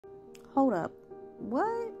Hold up.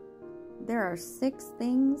 What? There are 6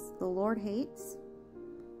 things the Lord hates?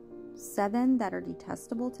 7 that are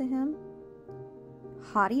detestable to him?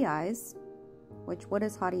 Haughty eyes, which what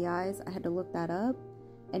is haughty eyes? I had to look that up.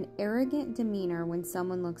 An arrogant demeanor when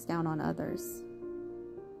someone looks down on others.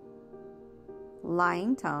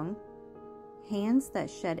 Lying tongue. Hands that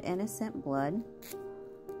shed innocent blood.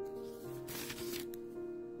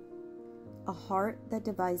 A heart that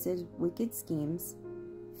devises wicked schemes.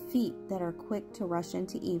 Feet that are quick to rush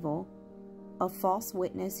into evil. A false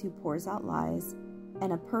witness who pours out lies.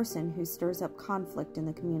 And a person who stirs up conflict in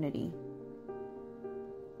the community.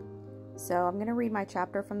 So I'm going to read my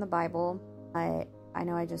chapter from the Bible. I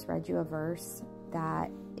know I just read you a verse. That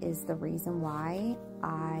is the reason why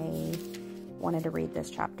I wanted to read this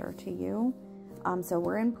chapter to you. So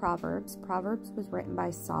we're in Proverbs. Proverbs was written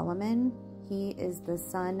by Solomon. He is the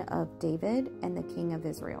son of David and the king of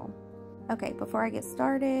Israel. Okay, before I get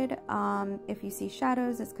started, if you see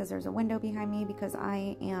shadows, it's because there's a window behind me because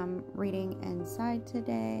I am reading inside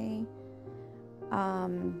today.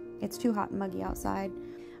 It's too hot and muggy outside.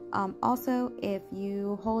 Also, if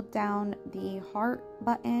you hold down the heart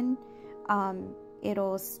button,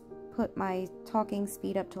 it'll put my talking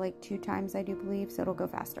speed up to like 2 times, I do believe, so it'll go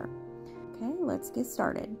faster. Okay, let's get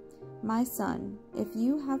started. My son, if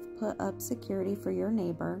you have put up security for your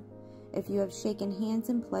neighbor, if you have shaken hands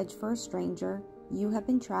and pledged for a stranger, you have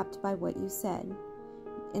been trapped by what you said,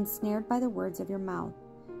 ensnared by the words of your mouth.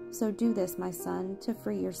 So do this, my son, to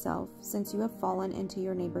free yourself, since you have fallen into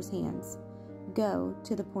your neighbor's hands. Go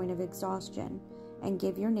to the point of exhaustion, and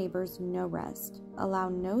give your neighbors no rest. Allow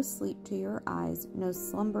no sleep to your eyes, no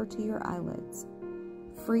slumber to your eyelids.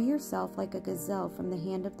 Free yourself like a gazelle from the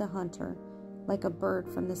hand of the hunter, like a bird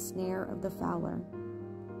from the snare of the fowler.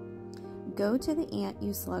 Go to the ant,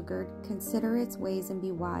 you sluggard, consider its ways and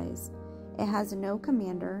be wise. It has no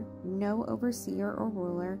commander, no overseer or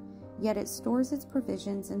ruler, yet it stores its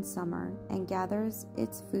provisions in summer and gathers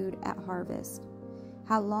its food at harvest.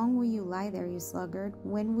 How long will you lie there, you sluggard?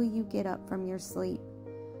 When will you get up from your sleep?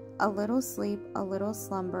 A little sleep, a little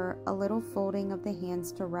slumber, a little folding of the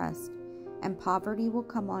hands to rest, and poverty will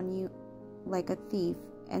come on you like a thief,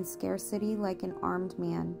 and scarcity like an armed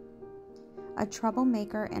man. A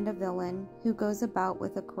troublemaker and a villain, who goes about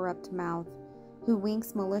with a corrupt mouth, who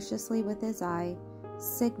winks maliciously with his eye,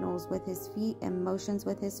 signals with his feet and motions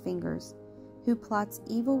with his fingers, who plots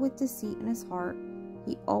evil with deceit in his heart,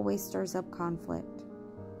 he always stirs up conflict.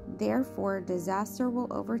 Therefore disaster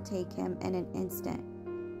will overtake him in an instant.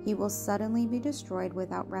 He will suddenly be destroyed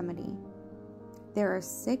without remedy. There are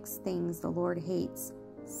 6 things the Lord hates,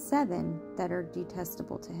 7 that are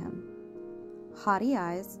detestable to him. Haughty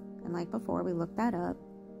eyes, and like before, we looked that up.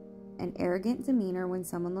 An arrogant demeanor when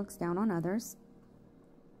someone looks down on others.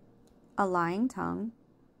 A lying tongue.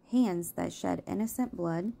 Hands that shed innocent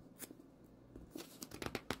blood.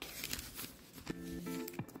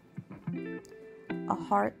 A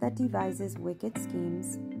heart that devises wicked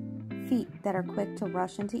schemes. Feet that are quick to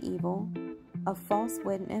rush into evil. A false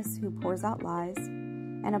witness who pours out lies.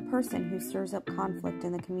 And a person who stirs up conflict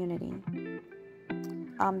in the community.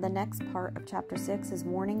 The next part of chapter 6 is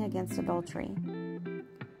warning against adultery.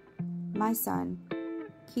 My son,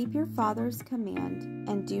 keep your father's command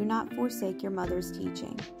and do not forsake your mother's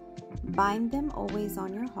teaching. Bind them always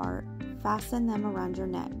on your heart, fasten them around your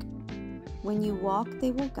neck. When you walk,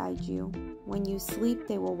 they will guide you. When you sleep,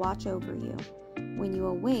 they will watch over you. When you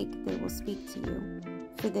awake, they will speak to you.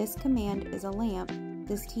 For this command is a lamp,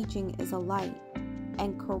 this teaching is a light,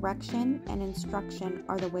 and correction and instruction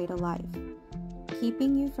are the way to life,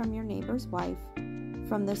 keeping you from your neighbor's wife,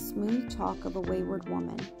 from the smooth talk of a wayward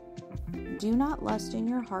woman. Do not lust in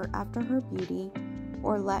your heart after her beauty,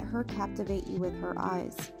 or let her captivate you with her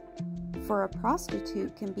eyes. For a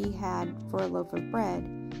prostitute can be had for a loaf of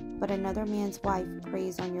bread, but another man's wife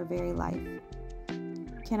preys on your very life.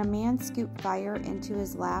 Can a man scoop fire into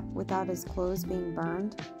his lap without his clothes being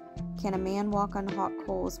burned? Can a man walk on hot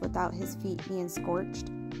coals without his feet being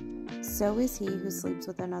scorched? So is he who sleeps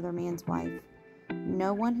with another man's wife.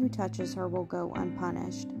 No one who touches her will go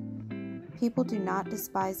unpunished. People do not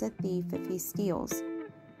despise a thief if he steals,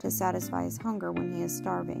 to satisfy his hunger when he is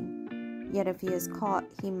starving. Yet if he is caught,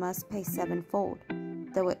 he must pay 7-fold,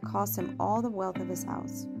 though it costs him all the wealth of his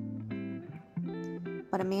house.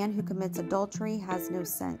 But a man who commits adultery has no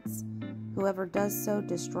sense. Whoever does so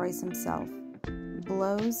destroys himself.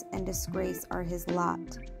 Blows and disgrace are his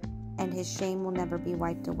lot, and his shame will never be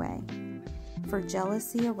wiped away. For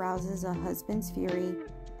jealousy arouses a husband's fury,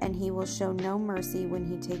 and he will show no mercy when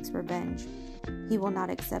he takes revenge. He will not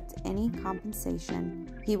accept any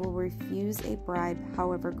compensation. He will refuse a bribe,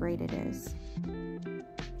 however great it is.